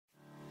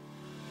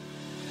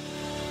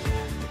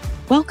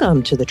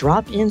Welcome to the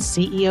Drop-In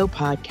CEO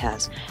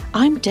podcast.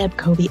 I'm Deb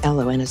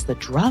Coviello, and as the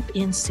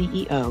Drop-In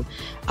CEO,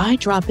 I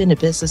drop into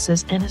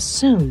businesses and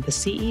assume the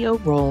CEO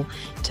role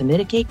to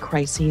mitigate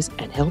crises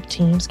and help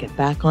teams get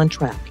back on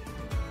track.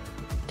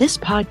 This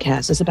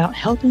podcast is about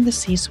helping the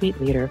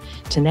C-suite leader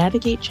to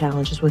navigate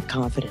challenges with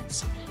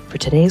confidence. For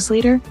today's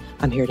leader,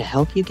 I'm here to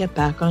help you get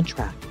back on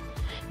track.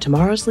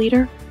 Tomorrow's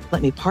leader,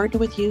 let me partner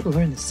with you to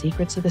learn the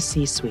secrets of the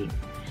C-suite.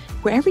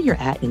 Wherever you're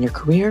at in your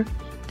career,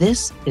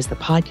 this is the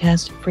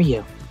podcast for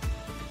you.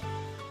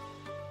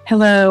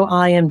 Hello,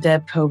 I am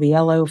Deb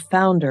Coviello,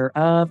 founder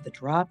of the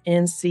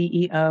Drop-In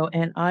CEO,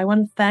 and I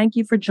want to thank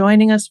you for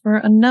joining us for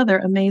another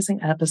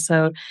amazing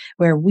episode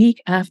where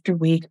week after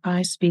week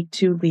I speak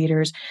to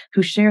leaders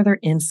who share their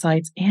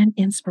insights and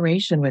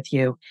inspiration with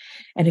you.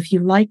 And if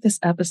you like this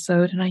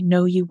episode, and I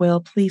know you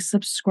will, please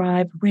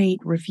subscribe,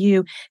 rate,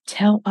 review,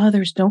 tell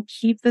others. Don't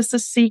keep this a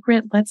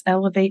secret. Let's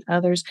elevate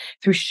others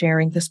through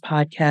sharing this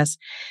podcast.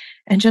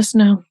 And just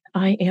know,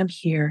 I am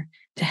here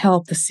to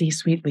help the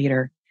C-suite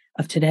leader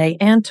of today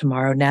and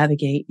tomorrow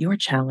navigate your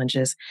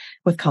challenges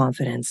with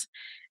confidence.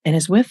 And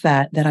it's with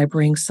that I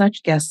bring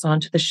such guests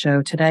onto the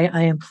show. Today,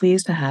 I am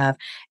pleased to have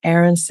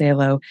Aaron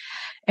Salow.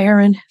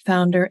 Aaron,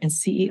 founder and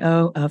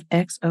CEO of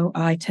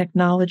XOI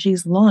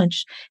Technologies,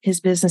 launched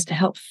his business to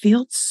help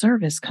field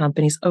service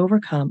companies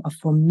overcome a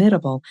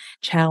formidable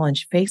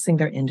challenge facing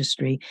their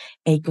industry,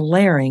 a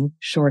glaring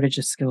shortage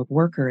of skilled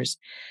workers.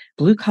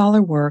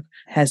 Blue-collar work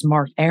has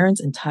marked Aaron's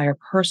entire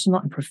personal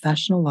and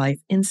professional life,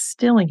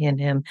 instilling in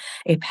him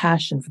a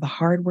passion for the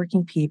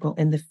hardworking people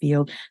in the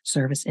field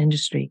service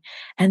industry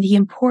and the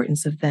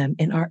importance of them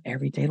in our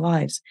everyday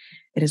lives.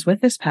 It is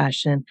with this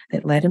passion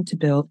that led him to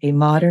build a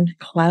modern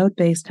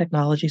cloud-based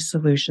technology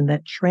solution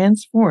that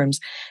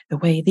transforms the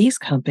way these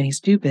companies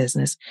do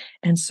business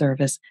and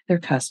service their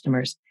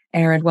customers.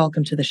 Aaron,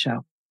 welcome to the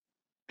show.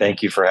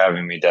 Thank you for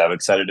having me, Deb.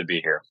 Excited to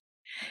be here.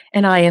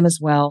 And I am as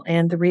well.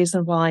 And the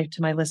reason why,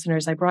 to my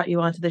listeners, I brought you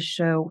onto this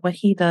show, what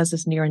he does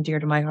is near and dear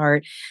to my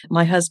heart.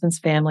 My husband's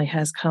family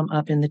has come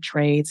up in the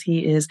trades.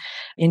 He is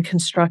in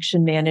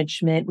construction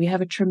management. We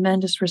have a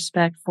tremendous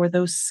respect for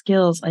those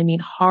skills. I mean,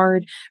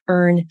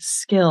 hard-earned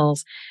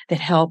skills that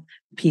help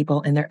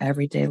people in their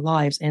everyday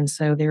lives. And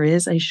so there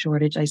is a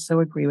shortage. I so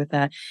agree with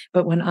that.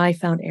 But when I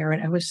found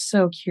Aaron, I was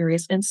so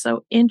curious and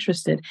so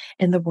interested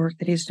in the work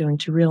that he's doing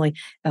to really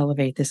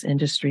elevate this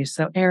industry.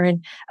 So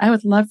Aaron, I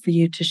would love for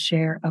you to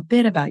share a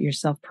bit about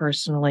yourself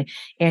personally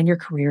and your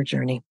career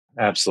journey.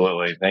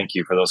 Absolutely. Thank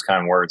you for those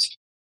kind words.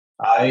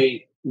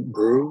 I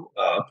grew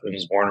up and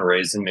was born and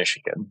raised in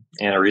Michigan.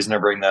 And the reason I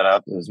bring that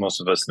up is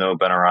most of us know,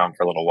 been around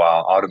for a little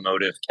while,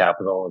 automotive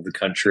capital of the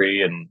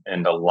country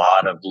and a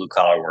lot of blue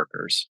collar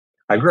workers.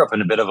 I grew up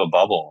in a bit of a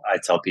bubble, I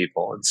tell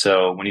people. And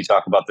so when you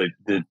talk about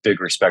the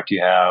big respect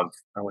you have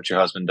and what your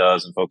husband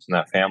does and folks in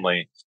that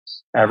family,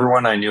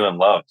 everyone I knew and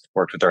loved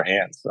worked with their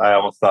hands. I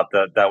almost thought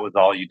that was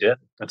all you did.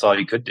 That's all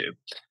you could do.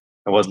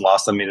 It wasn't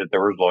lost on me that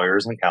there were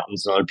lawyers and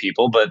accountants and other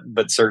people,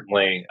 but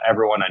certainly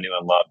everyone I knew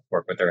and loved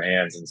worked with their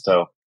hands. And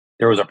so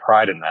there was a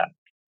pride in that.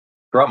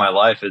 Throughout my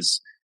life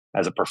as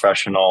a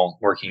professional,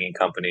 working in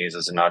companies,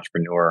 as an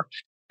entrepreneur,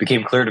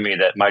 became clear to me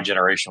that my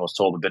generation was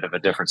told a bit of a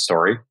different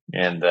story,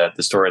 and that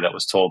the story that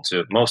was told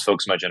to most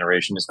folks in my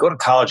generation is go to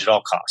college at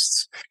all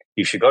costs.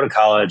 You should go to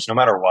college no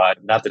matter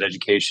what. Not that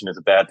education is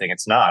a bad thing.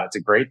 It's not. It's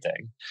a great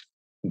thing.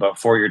 But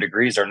four-year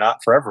degrees are not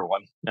for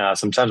everyone.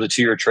 Sometimes a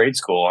two-year trade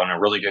school on a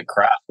really good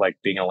craft, like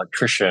being an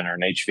electrician or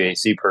an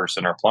HVAC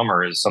person or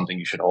plumber, is something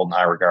you should hold in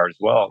high regard as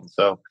well. And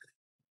so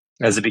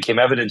as it became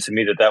evident to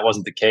me that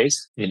wasn't the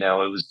case, it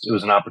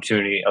was an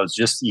opportunity. I was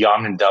just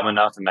young and dumb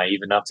enough and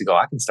naive enough to go,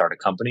 I can start a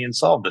company and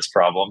solve this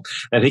problem.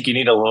 And I think you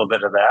need a little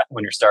bit of that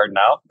when you're starting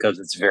out, because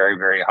it's very,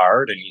 very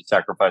hard and you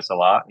sacrifice a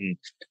lot. And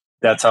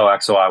that's how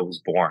XOI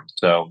was born.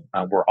 So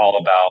we're all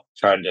about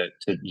trying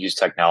to use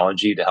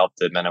technology to help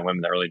the men and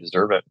women that really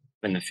deserve it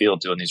in the field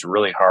doing these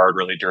really hard,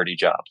 really dirty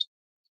jobs.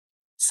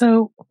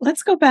 So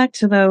let's go back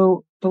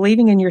to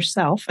believing in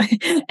yourself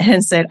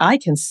and said, I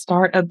can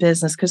start a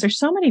business, because there's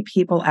so many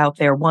people out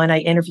there. One, I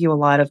interview a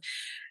lot of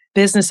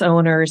business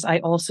owners. I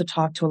also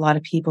talk to a lot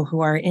of people who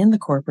are in the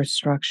corporate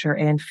structure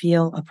and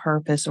feel a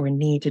purpose or a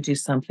need to do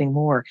something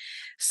more.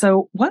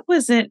 So what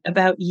was it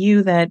about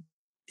you that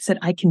said,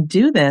 I can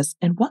do this?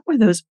 And what were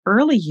those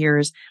early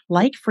years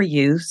like for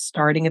you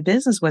starting a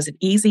business? Was it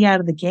easy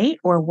out of the gate,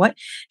 or what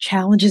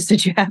challenges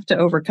did you have to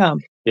overcome?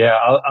 Yeah,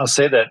 I'll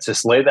say that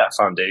to lay that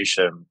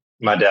foundation,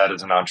 my dad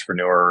is an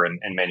entrepreneur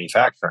in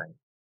manufacturing.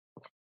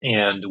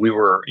 And we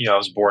were, I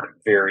was born in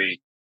a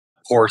very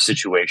poor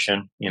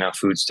situation,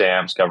 food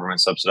stamps, government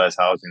subsidized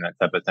housing, that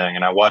type of thing.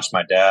 And I watched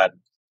my dad.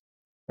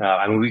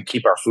 We'd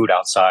keep our food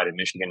outside in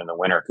Michigan in the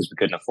winter because we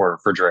couldn't afford a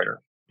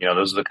refrigerator.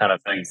 Those are the kind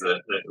of things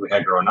that we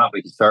had growing up.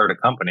 He started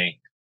a company,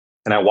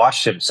 and I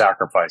watched him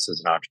sacrifice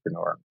as an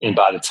entrepreneur. And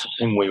by the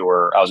time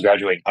I was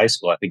graduating high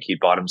school, I think he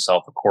bought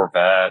himself a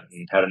Corvette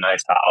and had a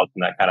nice house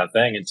and that kind of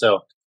thing. And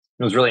so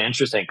it was really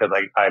interesting because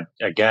I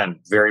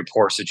again, very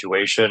poor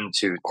situation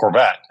to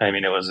Corvette. I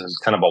mean, it was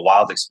kind of a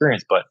wild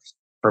experience, but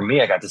for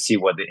me, I got to see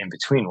what the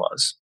in-between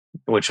was.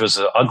 which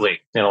was ugly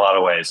in a lot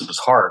of ways. It was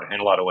hard in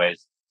a lot of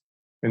ways.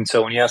 And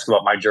so when you ask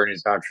about my journey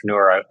as an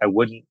entrepreneur, I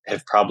wouldn't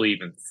have probably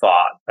even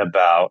thought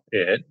about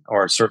it,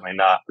 or certainly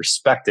not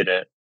respected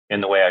it in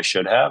the way I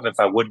should have, if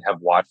I wouldn't have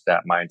watched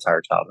that my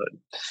entire childhood.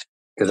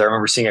 Because I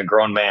remember seeing a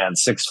grown man,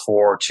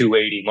 6'4",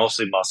 280,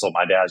 mostly muscle.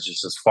 My dad's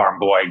just this farm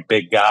boy,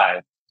 big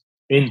guy,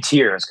 in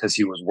tears because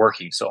he was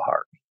working so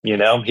hard. He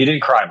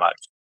didn't cry much,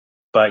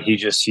 but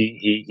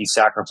he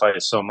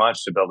sacrificed so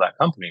much to build that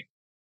company.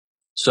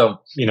 So,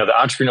 the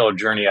entrepreneurial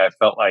journey, I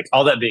felt like,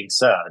 all that being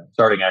said,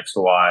 starting X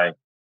to Y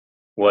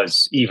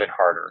was even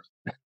harder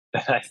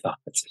than I thought.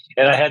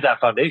 And I had that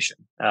foundation.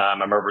 I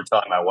remember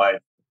telling my wife,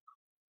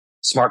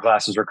 smart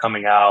glasses were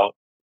coming out.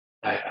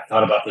 I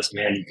thought about this,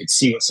 man. You could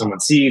see what someone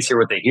sees, hear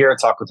what they hear,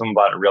 talk with them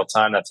about it in real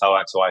time. That's how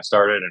XOI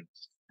started. And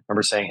I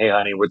remember saying, hey,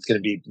 honey, it's going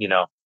to be,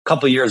 a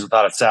couple of years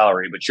without a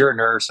salary, but you're a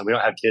nurse and we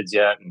don't have kids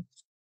yet. And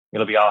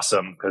it'll be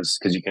awesome because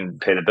you can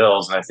pay the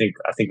bills. And I think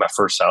my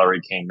first salary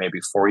came maybe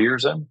 4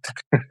 years in.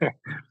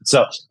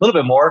 So a little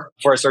bit more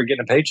before I started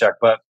getting a paycheck,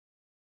 but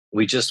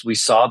we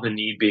saw the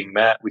need being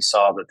met. We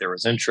saw that there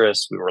was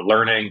interest. We were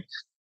learning.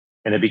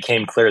 And it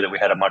became clear that we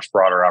had a much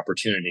broader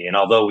opportunity. And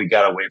although we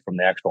got away from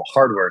the actual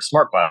hardware of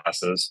smart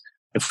glasses,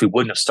 if we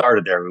wouldn't have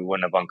started there, we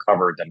wouldn't have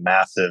uncovered the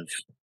massive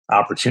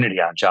opportunity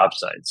on job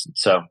sites.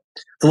 So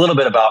it's a little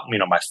bit about,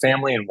 my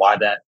family and why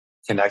that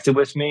connected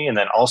with me. And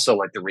then also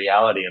like the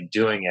reality of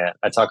doing it.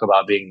 I talk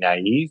about being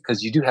naive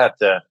because you have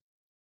to,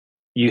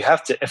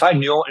 if I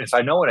know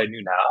what I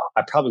knew now,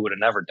 I probably would have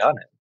never done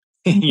it.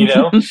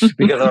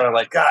 Because I'm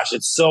like, gosh,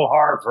 it's so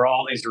hard for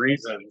all these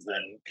reasons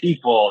and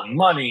people and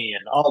money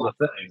and all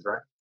the things,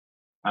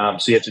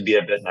 right? So you have to be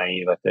a bit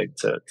naive, I think,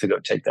 to go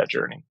take that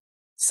journey.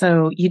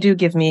 So you do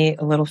give me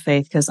a little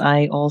faith because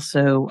I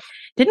also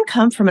didn't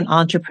come from an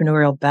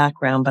entrepreneurial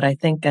background, but I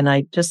think, and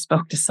I just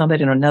spoke to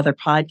somebody in another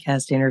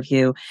podcast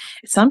interview,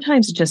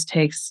 sometimes it just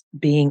takes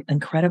being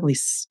incredibly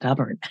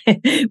stubborn,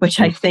 which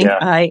I think Yeah.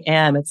 I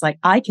am. It's like,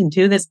 I can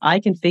do this. I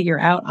can figure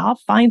out, I'll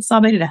find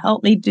somebody to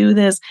help me do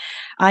this.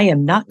 I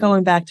am not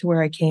going back to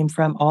where I came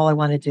from. All I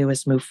want to do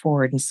is move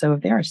forward. And so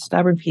if there are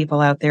stubborn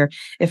people out there,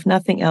 if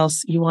nothing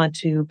else, you want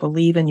to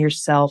believe in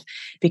yourself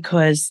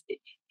because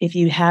if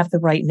you have the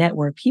right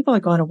network, people are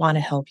going to want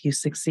to help you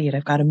succeed.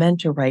 I've got a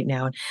mentor right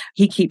now, and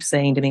he keeps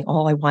saying to me,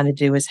 all I want to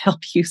do is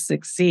help you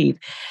succeed.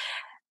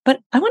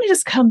 But I want to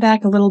just come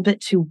back a little bit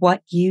to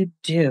what you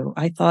do.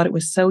 I thought it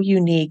was so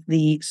unique,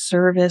 the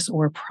service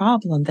or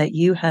problem that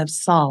you have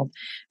solved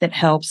that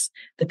helps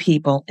the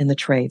people in the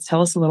trades.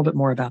 Tell us a little bit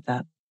more about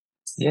that.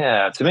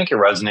 Yeah, to make it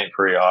resonate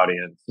for your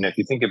audience, if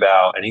you think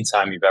about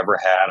anytime you've ever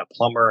had a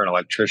plumber, an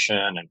electrician,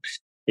 and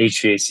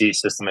HVAC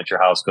system at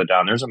your house go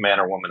down, there's a man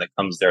or woman that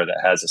comes there that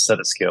has a set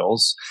of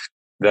skills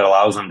that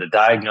allows them to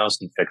diagnose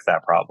and fix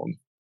that problem.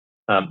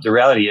 The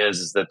reality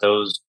is that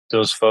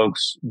those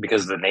folks,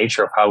 because of the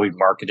nature of how we've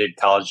marketed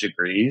college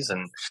degrees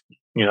and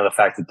the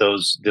fact that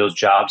those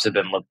jobs have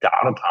been looked down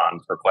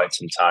upon for quite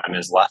some time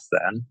is less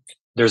than.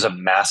 There's a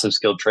massive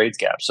skilled trades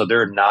gap. So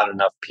there are not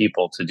enough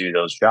people to do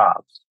those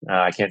jobs.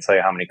 I can't tell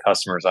you how many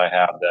customers I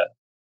have that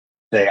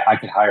say I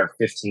could hire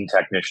 15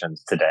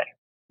 technicians today.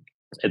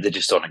 They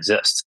just don't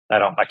exist.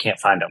 I can't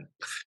find them.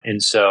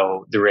 And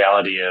so the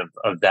reality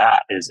of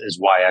that is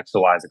why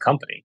XOI is a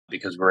company,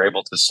 because we're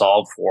able to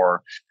solve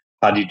for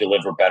how do you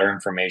deliver better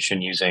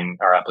information using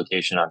our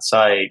application on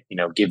site,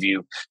 give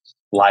you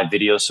live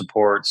video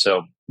support.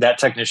 So that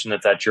technician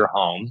that's at your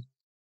home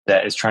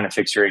that is trying to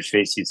fix your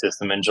HVAC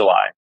system in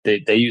July,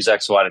 they use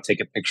XOI to take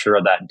a picture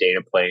of that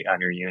data plate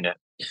on your unit.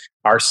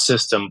 Our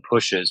system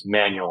pushes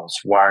manuals,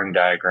 wiring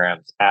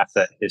diagrams,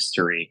 asset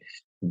history,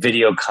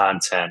 video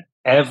content,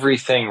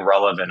 everything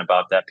relevant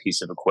about that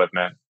piece of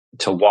equipment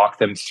to walk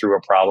them through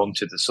a problem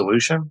to the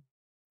solution.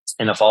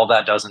 And if all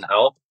that doesn't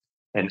help,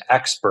 an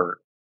expert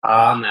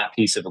on that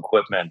piece of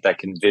equipment that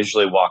can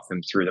visually walk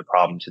them through the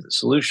problem to the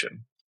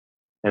solution.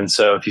 And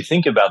so if you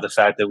think about the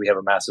fact that we have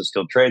a massive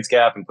skilled trades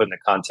gap and put in the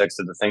context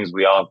of the things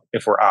we all,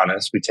 if we're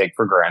honest, we take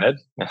for granted,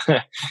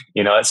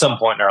 at some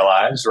point in our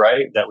lives,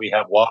 right? That we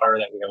have water,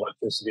 that we have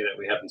electricity, that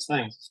we have these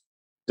things.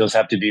 Those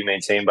have to be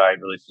maintained by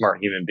really smart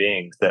human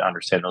beings that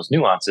understand those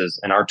nuances.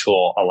 And our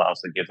tool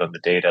allows to give them the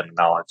data and the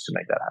knowledge to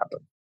make that happen.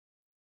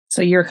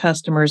 So your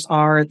customers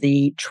are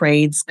the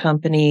trades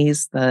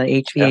companies,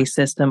 the HVA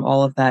system,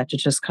 all of that to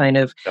just kind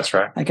of, that's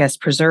right. I guess,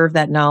 preserve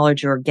that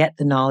knowledge or get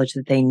the knowledge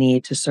that they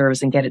need to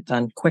service and get it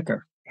done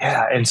quicker.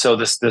 Yeah. And so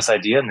this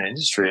idea in the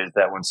industry is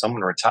that when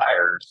someone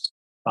retires,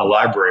 a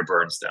library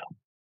burns down.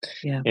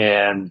 Yeah.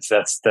 And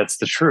that's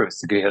the truth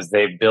because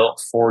they've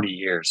built 40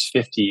 years,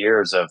 50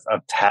 years of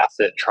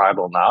tacit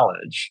tribal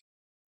knowledge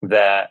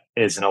that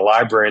is in a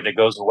library that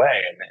goes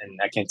away. And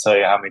I can't tell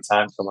you how many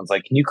times someone's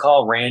like, can you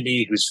call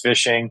Randy who's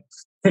fishing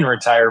in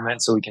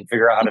retirement so we can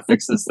figure out how to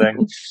fix this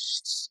thing?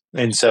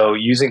 And so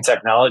using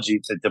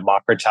technology to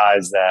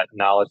democratize that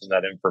knowledge and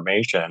that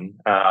information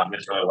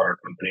is really what our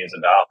company is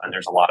about. And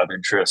there's a lot of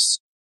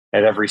interest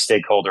at every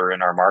stakeholder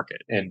in our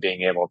market in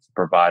being able to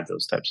provide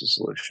those types of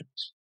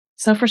solutions.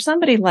 So, for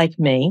somebody like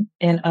me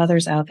and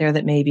others out there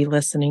that may be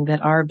listening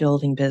that are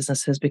building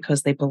businesses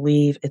because they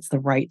believe it's the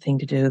right thing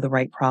to do, the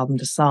right problem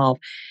to solve,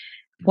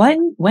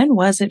 when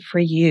was it for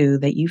you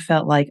that you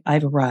felt like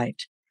I've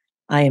arrived?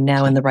 I am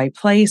now in the right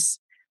place.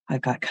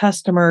 I've got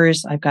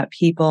customers. I've got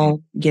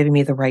people giving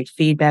me the right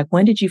feedback.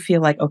 When did you feel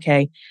like,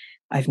 okay,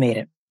 I've made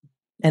it?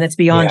 And it's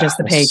beyond Yeah, just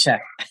the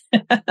paycheck.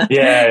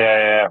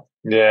 yeah.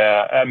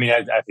 Yeah. I mean,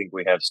 I think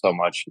we have so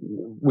much.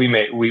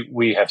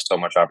 We have so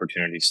much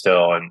opportunity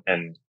still,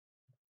 and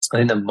I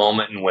think the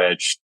moment in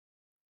which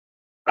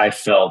I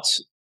felt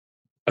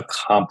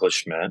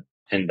accomplishment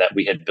and that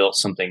we had built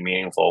something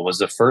meaningful was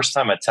the first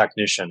time a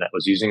technician that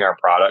was using our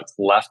product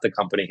left the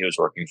company he was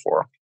working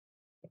for,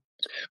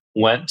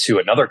 went to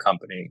another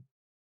company,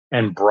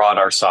 and brought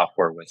our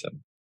software with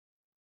him.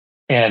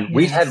 And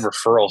we'd had Yes.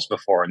 referrals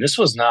before, and this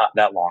was not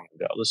that long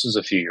ago. This was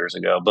a few years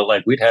ago, but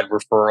like we'd had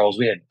referrals,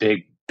 we had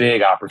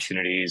big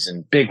opportunities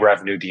and big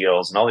revenue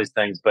deals and all these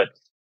things. But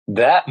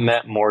that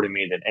meant more to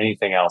me than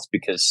anything else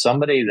because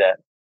somebody that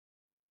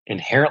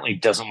inherently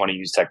doesn't want to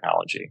use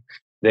technology,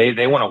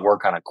 they want to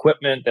work on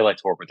equipment, they like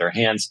to work with their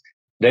hands.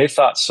 They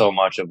thought so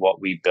much of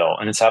what we built,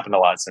 and it's happened a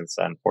lot since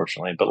then,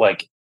 fortunately. But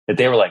like that,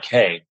 they were like,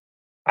 "Hey,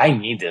 I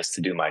need this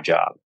to do my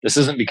job. This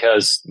isn't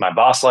because my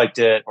boss liked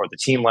it or the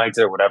team liked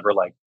it or whatever.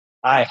 Like,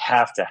 I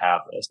have to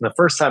have this." And the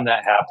first time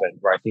that happened,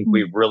 where I think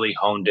we really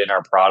honed in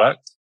our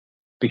product,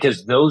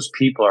 because those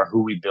people are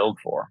who we build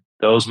for.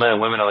 Those men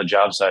and women on the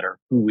job site are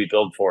who we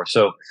build for.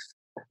 So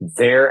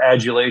their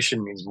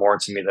adulation means more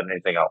to me than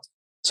anything else.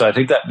 So I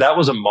think that that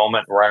was a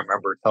moment where I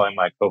remember telling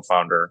my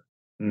co-founder,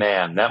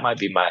 man, that might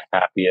be my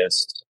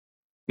happiest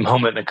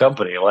moment in the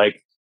company.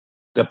 Like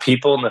the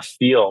people in the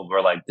field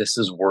were like, this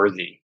is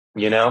worthy,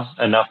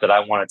 enough that I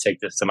want to take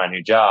this to my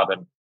new job.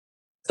 And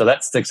so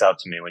that sticks out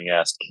to me when you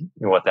ask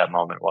what that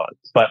moment was.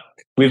 But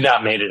we've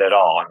not made it at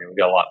all. I mean, we've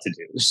got a lot to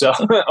do. So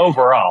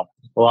overall,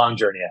 a long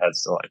journey ahead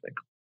still, I think.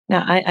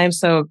 Now, I'm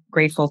so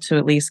grateful to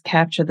at least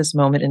capture this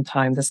moment in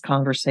time, this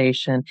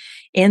conversation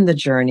in the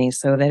journey,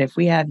 so that if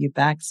we have you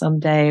back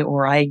someday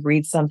or I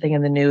read something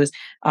in the news,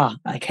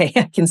 okay,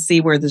 I can see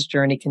where this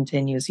journey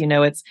continues.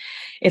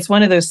 It's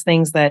one of those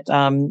things that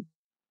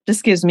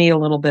just gives me a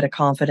little bit of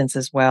confidence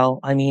as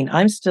well. I mean,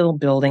 I'm still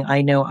building.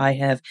 I know I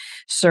have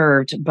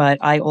served, but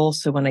I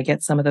also, when I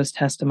get some of those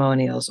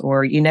testimonials,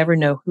 or you never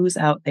know who's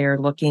out there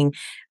looking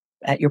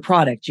at your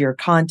product, your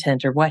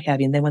content, or what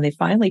have you. And then when they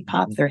finally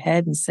pop their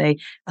head and say,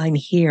 I'm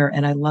here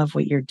and I love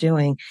what you're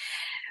doing,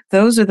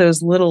 those are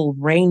those little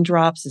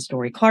raindrops, as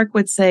Dory Clark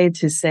would say,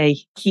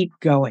 keep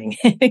going,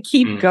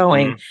 keep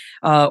going,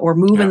 Mm-hmm. or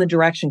move in Yeah. the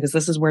direction because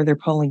this is where they're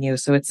pulling you.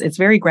 So it's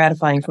very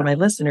gratifying for my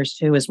listeners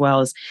too, as well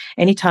as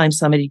anytime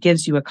somebody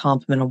gives you a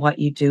compliment on what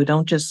you do,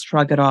 don't just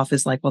shrug it off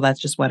as like, well, that's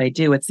just what I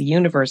do. It's the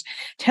universe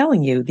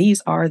telling you these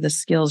are the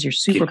skills, your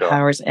Keep going.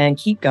 superpowers, and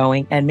keep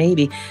going and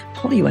maybe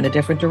pull you in a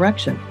different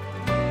direction.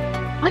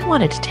 I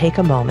wanted to take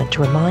a moment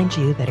to remind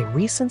you that a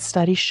recent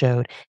study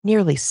showed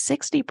nearly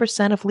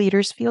 60% of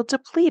leaders feel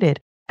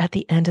depleted at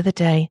the end of the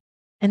day.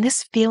 And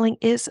this feeling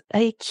is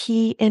a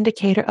key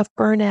indicator of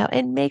burnout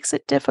and makes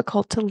it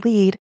difficult to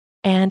lead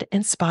and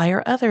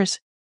inspire others.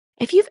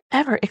 If you've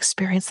ever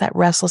experienced that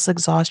restless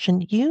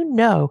exhaustion, you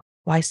know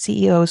why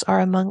CEOs are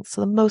amongst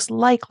the most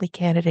likely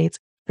candidates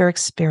for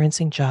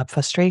experiencing job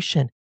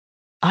frustration.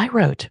 I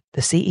wrote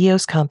The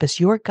CEO's Compass,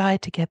 your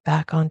guide to get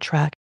back on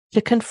track, to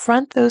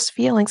confront those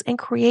feelings and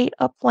create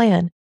a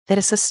plan that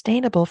is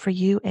sustainable for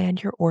you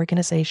and your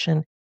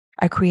organization.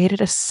 I created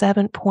a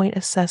 7-point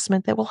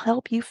assessment that will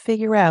help you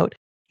figure out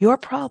your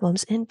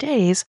problems in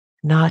days,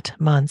 not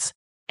months.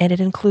 And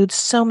it includes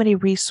so many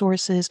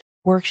resources,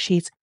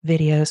 worksheets,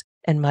 videos,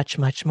 and much,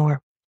 much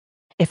more.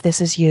 If this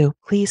is you,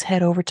 please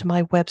head over to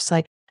my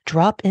website,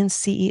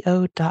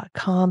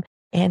 dropinceo.com,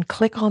 and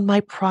click on my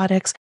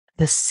products,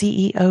 the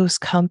CEO's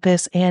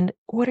Compass, and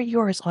order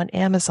yours on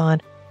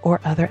Amazon or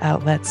other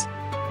outlets.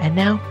 And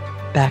now,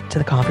 back to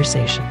the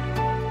conversation.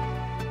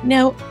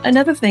 Now,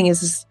 another thing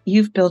is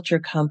you've built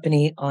your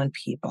company on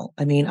people.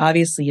 I mean,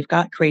 obviously, you've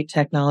got great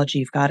technology,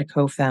 you've got a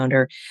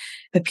co-founder,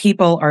 but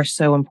people are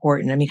so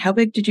important. I mean, how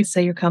big did you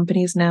say your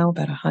company is now?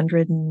 About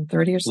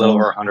 130 or Little so?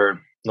 over 100,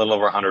 little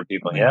over 100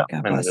 people. Wow, Yeah.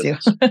 God In the bless you.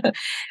 business.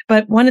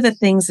 But one of the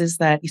things is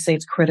that you say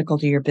it's critical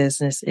to your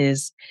business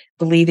is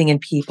believing in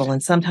people.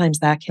 And sometimes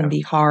that can Yeah.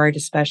 be hard,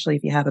 especially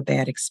if you have a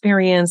bad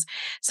experience.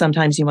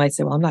 Sometimes you might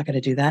say, well, I'm not going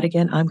to do that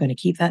again. I'm going to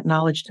keep that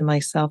knowledge to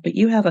myself. But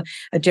you have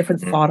a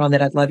different Mhm. thought on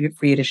that. I'd love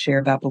for you to share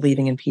about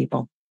believing in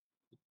people.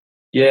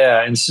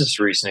 Yeah, and it's just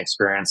recent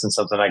experience and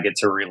something I get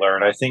to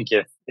relearn. I think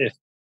if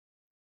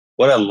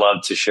what I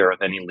love to share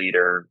with any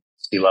leader,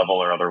 C-level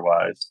or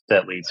otherwise,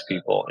 that leads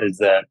people is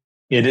that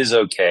it is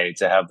okay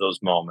to have those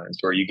moments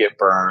where you get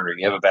burned or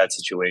you have a bad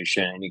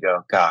situation and you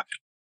go, gosh,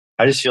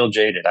 I just feel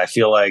jaded. I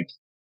feel like,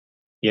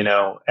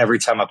 every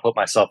time I put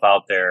myself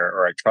out there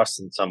or I trust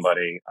in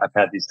somebody, I've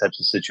had these types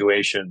of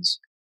situations.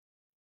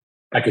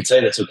 I could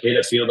say that's okay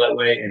to feel that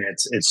way, and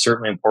it's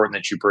certainly important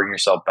that you bring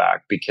yourself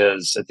back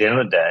because at the end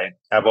of the day,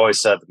 I've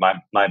always said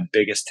that my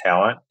biggest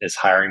talent is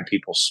hiring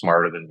people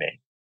smarter than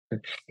me.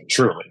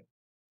 Truly.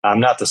 I'm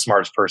not the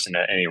smartest person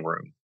in any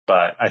room,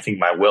 but I think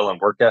my will and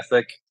work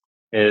ethic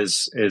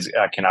is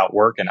I can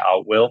outwork and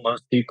outwill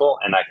most people,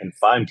 and I can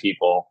find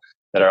people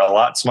that are a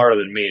lot smarter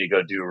than me to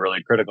go do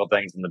really critical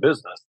things in the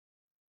business.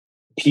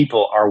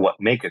 People are what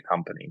make a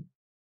company.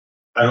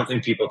 I don't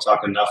think people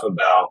talk enough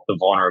about the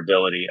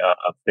vulnerability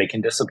of they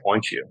can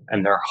disappoint you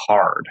and they're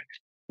hard.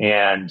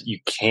 And you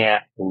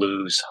can't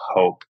lose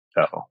hope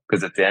though,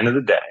 because at the end of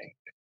the day,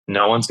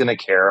 no one's going to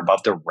care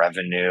about the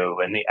revenue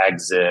and the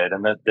exit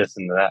and the this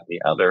and that and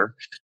the other.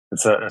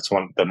 That's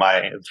one the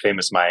my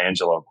famous Maya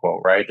Angelou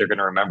quote, right? They're going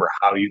to remember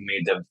how you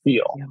made them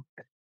feel. Yeah.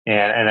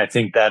 And I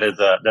think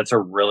that's a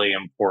really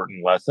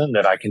important lesson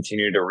that I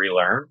continue to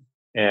relearn.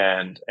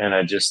 And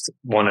I just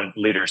wanted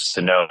leaders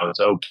to know it's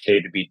okay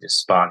to be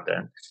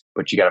despondent,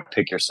 but you got to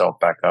pick yourself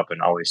back up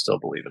and always still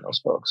believe in those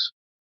folks.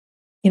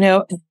 You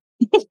know,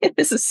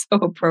 this is so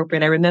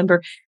appropriate. I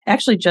remember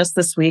actually just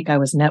this week, I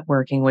was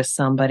networking with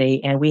somebody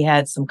and we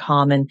had some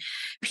common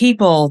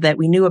people that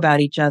we knew about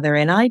each other.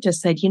 And I just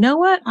said, you know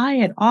what? I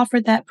had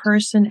offered that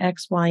person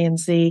X, Y, and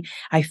Z.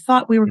 I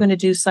thought we were going to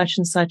do such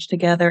and such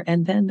together.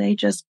 And then they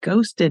just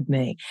ghosted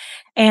me.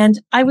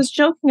 And I was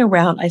joking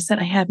around. I said,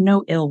 I have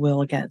no ill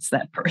will against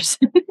that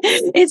person.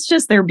 It's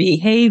just their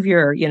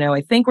behavior.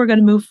 I think we're going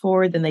to move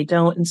forward, then they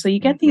don't. And so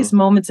you get Mm-hmm. these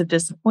moments of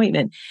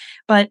disappointment.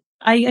 But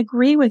I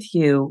agree with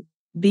you,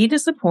 be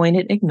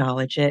disappointed,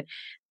 acknowledge it,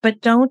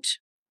 but don't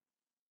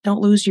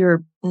lose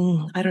your,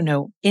 I don't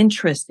know,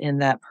 interest in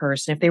that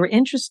person. If they were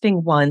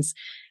interesting once,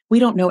 we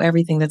don't know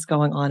everything that's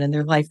going on in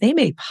their life. They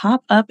may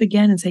pop up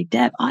again and say,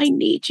 Deb, I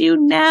need you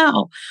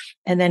now.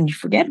 And then you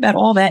forget about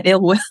all that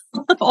ill will,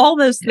 all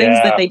those things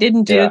that Yeah. they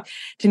didn't do Yeah.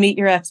 to meet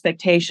your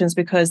expectations,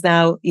 because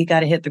now you got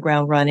to hit the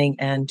ground running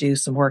and do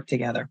some work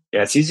together.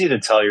 Yeah. It's easy to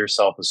tell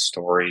yourself a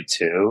story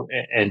too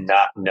and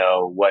not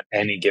know what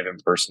any given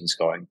person's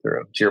going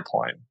through, to your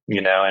point,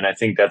 and I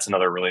think that's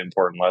another really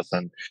important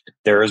lesson.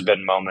 There has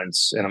been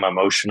moments, and I'm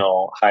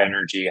emotional, high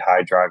energy,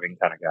 high driving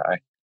kind of guy,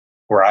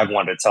 where I've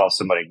wanted to tell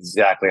somebody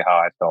exactly how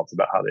I felt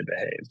about how they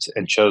behaved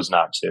and chose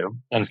not to,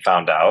 and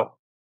found out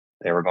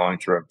they were going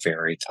through a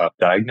very tough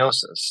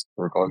diagnosis.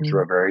 They were going through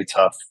Mm. a very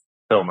tough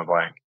fill in the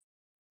blank.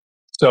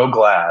 So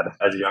glad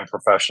as a young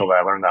professional that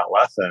I learned that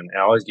lesson, and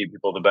I always give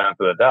people the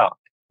benefit of the doubt.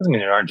 Doesn't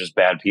mean there aren't just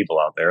bad people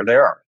out there.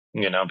 There are,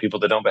 people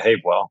that don't behave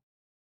well,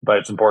 but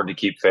it's important to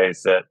keep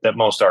faith that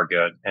most are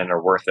good and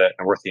are worth it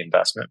and worth the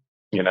investment,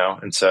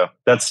 and so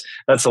that's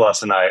a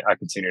lesson I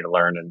continue to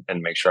learn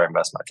and make sure I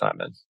invest my time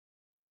in.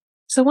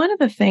 So one of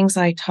the things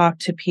I talk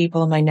to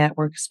people in my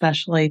network,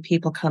 especially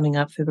people coming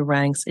up through the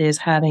ranks, is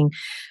having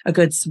a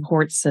good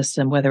support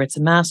system, whether it's a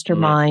Mm,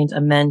 mastermind,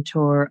 a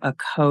mentor, a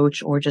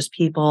coach, or just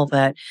people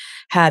that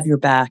have your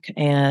back.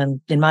 And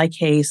in my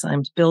case,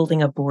 I'm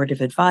building a board of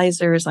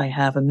advisors. I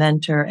have a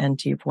mentor, and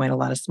to your point, a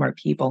lot of smart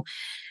people.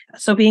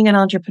 So being an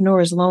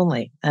entrepreneur is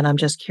lonely. And I'm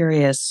just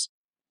curious,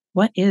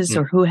 what is mm.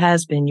 or who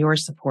has been your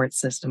support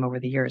system over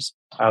the years?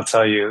 I'll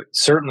tell you,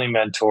 certainly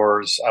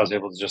mentors. I was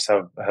able to just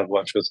have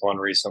lunch with one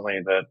recently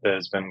that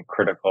has been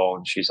critical,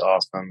 and she's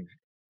awesome.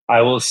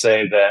 I will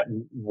say that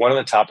one of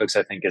the topics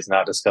I think is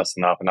not discussed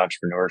enough in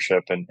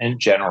entrepreneurship and in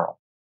general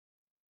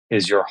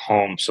is your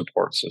home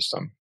support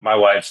system. My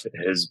wife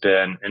has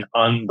been an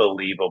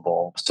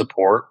unbelievable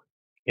support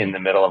in the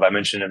middle of, I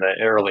mentioned in the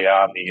early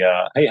on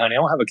hey honey, I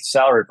won't have a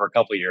salary for a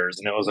couple of years.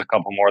 And it was a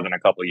couple more than a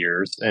couple of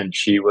years. And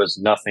she was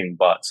nothing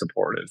but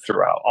supportive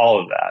throughout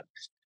all of that.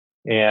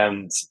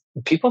 And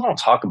people don't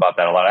talk about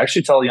that a lot. I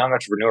actually tell young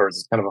entrepreneurs,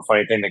 it's kind of a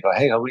funny thing. They go,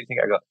 hey, what do you think?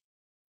 I go,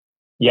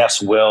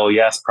 yes, will,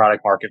 yes,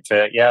 product market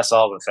fit, yes,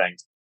 all the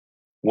things.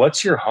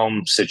 What's your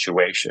home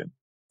situation?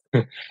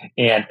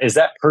 And is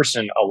that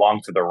person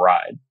along for the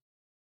ride?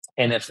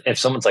 And if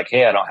someone's like,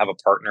 hey, I don't have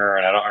a partner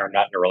and I'm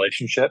not in a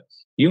relationship,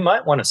 you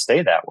might want to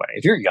stay that way.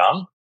 If you're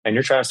young and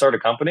you're trying to start a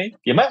company,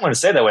 you might want to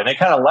stay that way. And they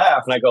kind of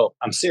laugh. And I go,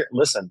 I'm serious.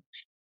 Listen,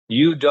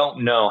 you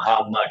don't know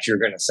how much you're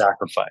going to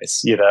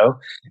sacrifice,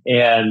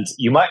 and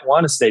you might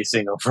want to stay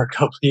single for a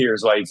couple of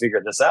years while you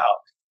figure this out.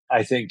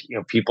 I think,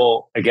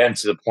 people, again,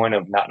 to the point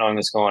of not knowing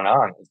what's going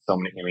on. So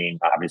many,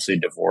 obviously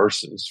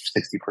divorce is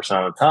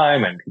 60% of the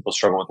time and people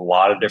struggle with a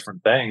lot of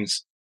different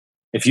things.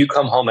 If you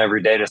come home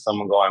every day to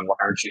someone going, why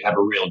aren't you have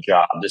a real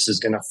job? This is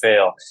going to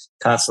fail,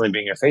 constantly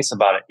being in your face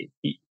about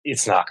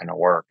it's not going to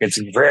work. It's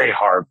very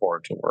hard for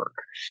it to work.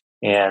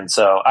 And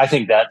so I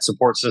think that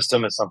support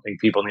system is something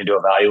people need to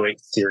evaluate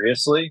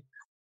seriously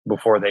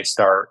before they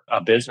start a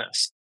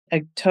business.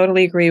 I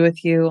totally agree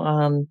with you.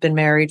 Been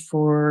married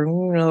for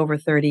over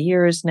 30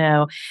 years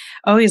now.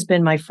 Always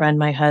been my friend,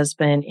 my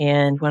husband.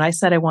 And when I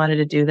said I wanted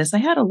to do this, I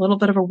had a little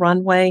bit of a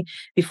runway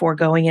before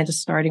going into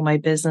starting my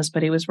business,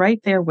 but he was right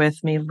there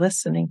with me,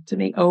 listening to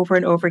me over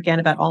and over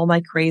again about all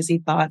my crazy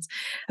thoughts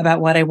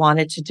about what I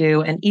wanted to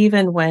do. And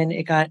even when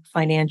it got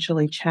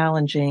financially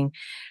challenging,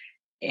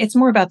 it's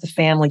more about the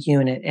family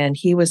unit, and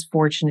he was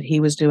fortunate. He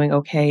was doing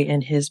okay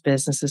in his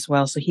business as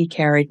well, so he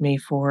carried me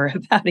for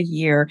about a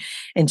year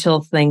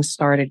until things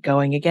started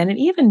going again, and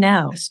even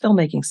now, still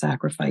making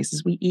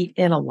sacrifices. We eat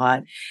in a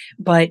lot,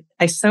 but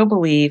I so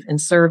believe in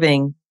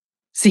serving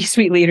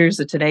C-suite leaders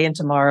of today and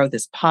tomorrow,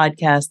 this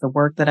podcast, the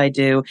work that I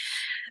do,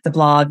 the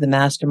blog, the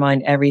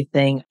mastermind,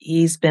 everything.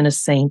 He's been a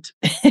saint.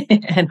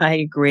 And I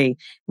agree,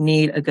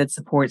 need a good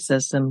support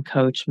system,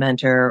 coach,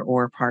 mentor,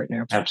 or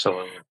partner.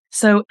 Absolutely.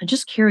 So I'm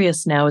just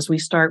curious now, as we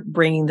start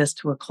bringing this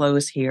to a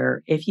close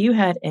here, if you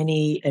had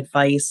any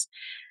advice.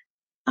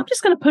 I'm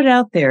just going to put it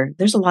out there.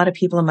 There's a lot of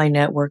people in my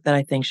network that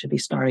I think should be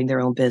starting their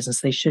own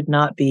business. They should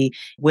not be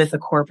with a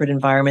corporate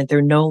environment.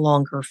 They're no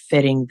longer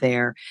fitting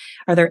there.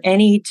 Are there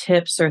any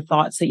tips or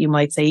thoughts that you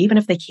might say, even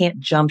if they can't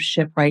jump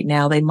ship right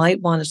now, they might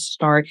want to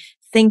start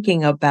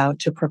thinking about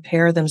to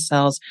prepare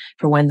themselves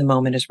for when the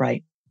moment is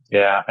right?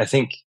 Yeah, I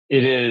think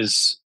it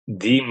is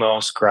the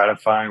most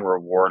gratifying,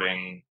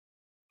 rewarding,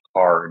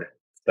 hard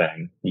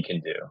thing you can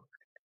do.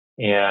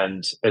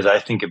 And as I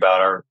think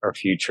about our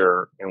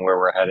future and where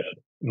we're headed,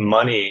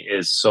 money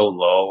is so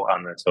low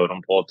on the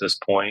totem pole at this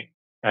point.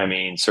 I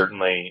mean,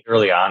 certainly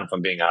early on, if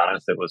I'm being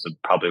honest, it was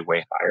probably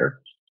way higher.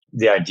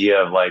 The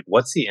idea of like,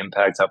 what's the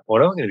impact of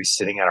what am I going to be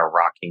sitting on a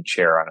rocking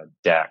chair on a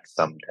deck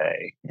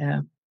someday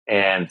Yeah.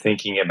 and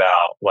thinking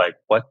about like,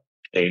 what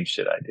change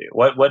did I do?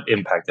 What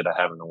impact did I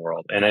have in the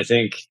world? And I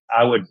think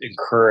I would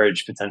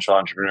encourage potential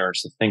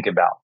entrepreneurs to think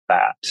about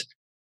that.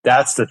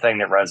 That's the thing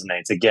that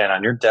resonates. Again,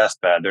 on your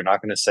deathbed, they're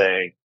not going to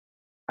say,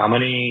 how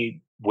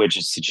many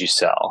widgets did you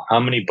sell? How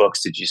many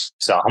books did you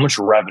sell? How much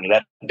revenue?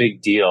 That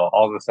big deal,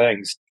 all the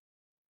things.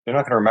 They're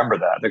not going to remember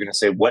that. They're going to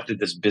say, what did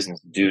this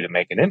business do to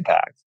make an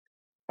impact?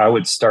 I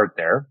would start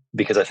there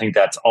because I think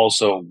that's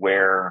also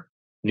where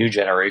new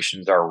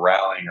generations are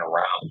rallying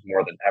around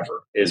more than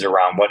ever, is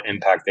around what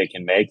impact they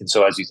can make. And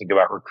so as you think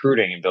about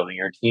recruiting and building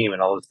your team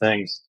and all the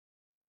things,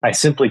 I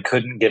simply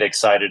couldn't get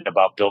excited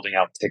about building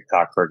out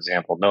TikTok, for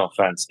example. No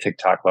offense,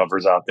 TikTok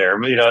lovers out there.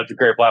 It's a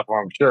great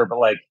platform, sure, but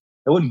like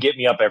it wouldn't get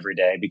me up every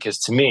day because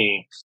to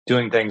me,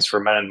 doing things for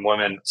men and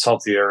women,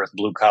 salt of the earth,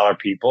 blue collar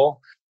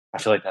people, I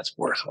feel like that's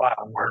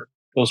worthwhile work.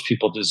 Those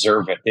people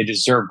deserve it. They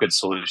deserve good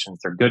solutions.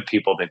 They're good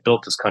people. They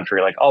built this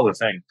country, like all the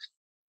things.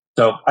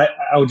 So I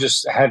would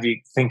just have you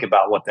think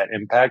about what that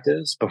impact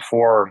is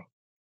before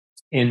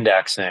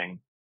indexing.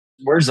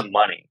 Where's the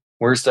money?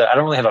 I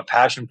don't really have a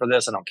passion for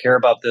this. I don't care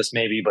about this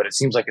maybe, but it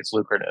seems like it's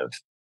lucrative.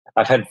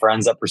 I've had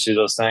friends that pursue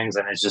those things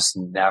and it just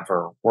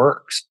never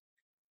works.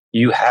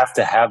 You have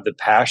to have the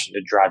passion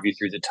to drive you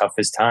through the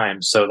toughest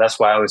times. So that's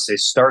why I always say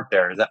start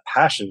there. That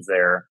passion's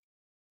there.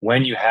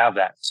 When you have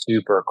that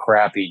super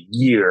crappy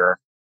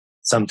year,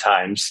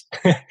 sometimes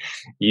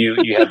you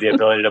have the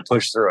ability to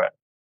push through it.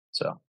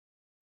 So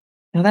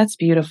Now that's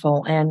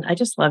beautiful. And I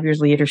just love your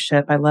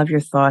leadership. I love your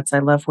thoughts. I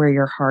love where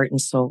your heart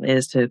and soul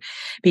is to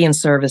be in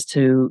service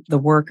to the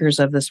workers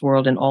of this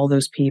world and all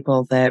those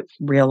people that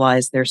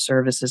realize their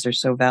services are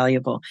so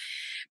valuable.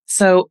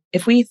 So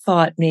if we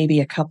thought maybe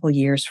a couple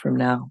years from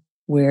now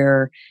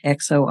where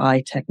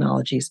XOI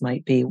technologies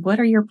might be, what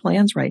are your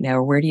plans right now?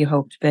 Or where do you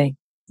hope to be?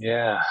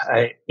 yeah,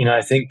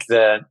 I think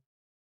that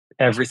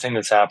everything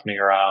that's happening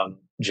around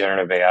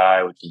generative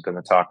AI, which is going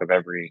to talk of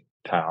every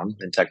town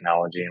in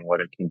technology and what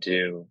it can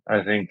do,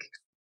 I think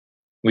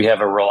we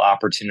have a real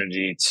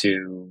opportunity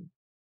to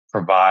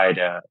provide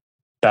a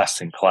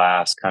best in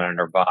class kind of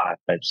nirvana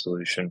type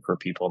solution for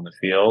people in the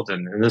field.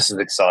 And this is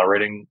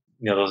accelerating,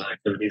 those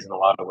activities in a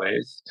lot of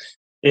ways.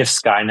 If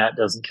Skynet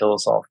doesn't kill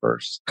us all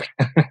first,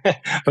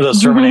 for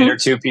those Terminator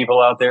 2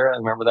 people out there, I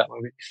remember that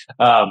movie.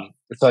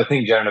 So I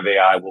think generative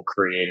AI will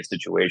create a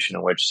situation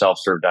in which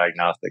self-serve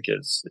diagnostic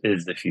is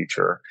the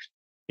future.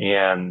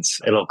 And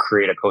it'll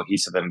create a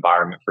cohesive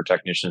environment for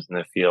technicians in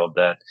the field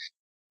that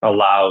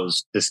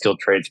allows the skilled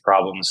trades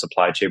problem, the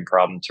supply chain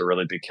problem to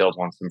really be killed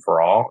once and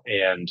for all.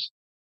 And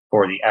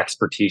for the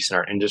expertise in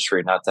our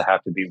industry not to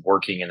have to be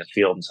working in the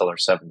field until they're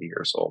 70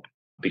 years old,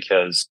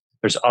 because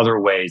there's other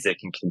ways they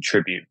can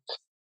contribute.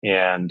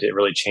 And it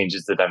really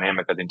changes the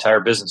dynamic of the entire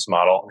business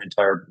model, the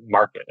entire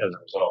market as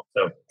a result.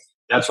 So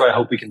that's what I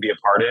hope we can be a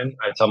part in.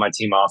 I tell my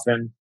team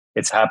often,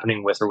 it's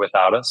happening with or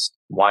without us.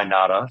 Why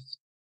not us?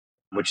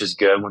 Which is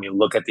good when you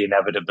look at the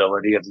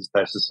inevitability of these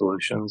types of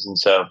solutions. And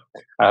so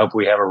I hope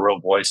we have a real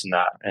voice in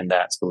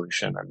that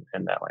solution and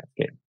in that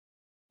landscape.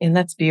 And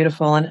that's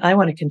beautiful. And I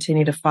want to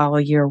continue to follow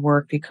your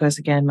work because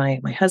again, my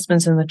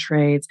husband's in the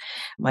trades.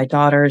 My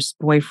daughter's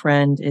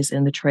boyfriend is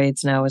in the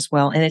trades now as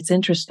well. And it's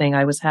interesting.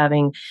 I was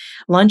having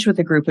lunch with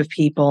a group of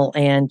people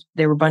and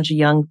they were a bunch of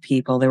young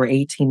people. They were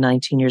 18,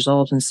 19 years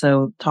old. And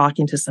so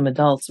talking to some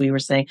adults, we were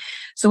saying,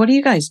 so what are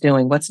you guys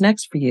doing? What's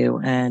next for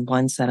you? And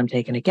one said, I'm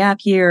taking a gap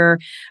year.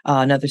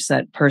 Another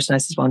person, I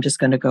said, well, I'm just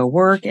going to go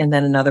work. And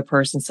then another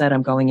person said,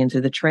 I'm going into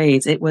the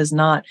trades. It was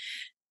not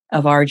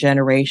of our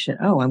generation,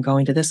 oh, I'm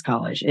going to this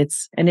college.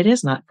 And it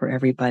is not for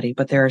everybody,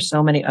 but there are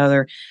so many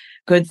other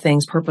good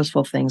things,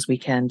 purposeful things we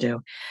can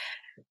do.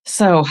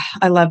 So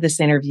I love this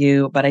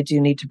interview, but I do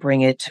need to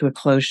bring it to a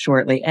close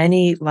shortly.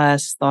 Any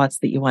last thoughts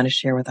that you want to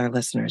share with our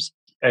listeners?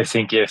 I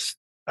think if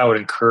I would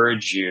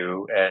encourage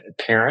you,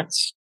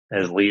 parents,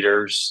 as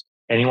leaders,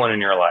 anyone in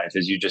your life,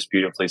 as you just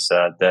beautifully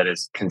said, that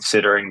is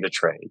considering the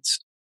trades,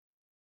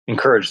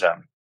 encourage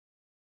them.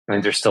 I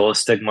think there's still a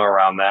stigma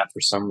around that for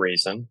some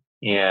reason.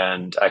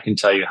 And I can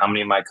tell you how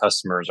many of my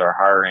customers are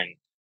hiring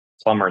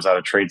plumbers out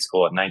of trade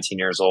school at 19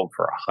 years old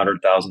for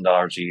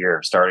 $100,000 a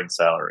year starting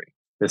salary.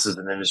 This is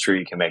an industry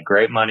you can make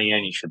great money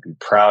in. You should be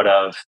proud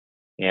of.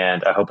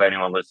 And I hope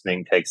anyone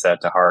listening takes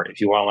that to heart.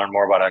 If you want to learn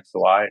more about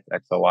XOI,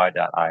 it's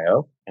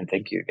xoi.io. And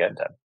thank you again,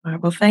 Deb. All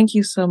right, well, thank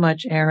you so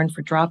much, Aaron,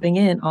 for dropping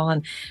in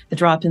on the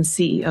Drop In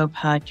CEO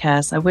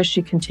podcast. I wish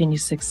you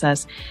continued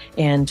success,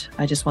 and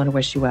I just want to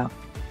wish you well.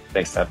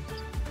 Thanks, Deb.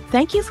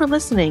 Thank you for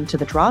listening to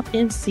the Drop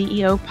In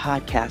CEO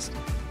podcast.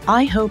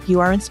 I hope you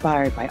are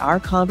inspired by our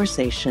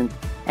conversation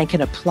and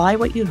can apply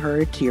what you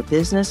heard to your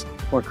business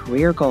or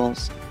career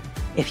goals.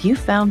 If you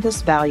found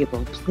this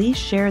valuable, please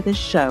share this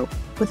show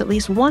with at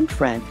least one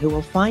friend who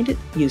will find it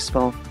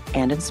useful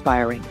and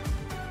inspiring.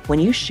 When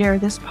you share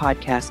this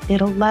podcast, it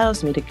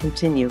allows me to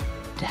continue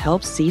to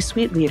help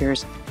C-suite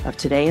leaders of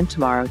today and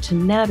tomorrow to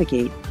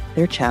navigate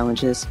their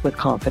challenges with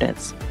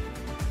confidence.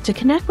 To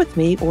connect with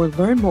me or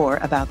learn more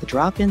about the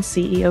Drop-In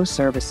CEO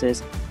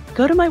services,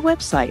 go to my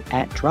website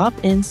at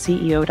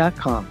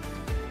dropinceo.com.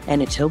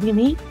 And until we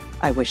meet,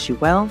 I wish you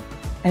well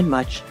and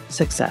much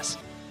success.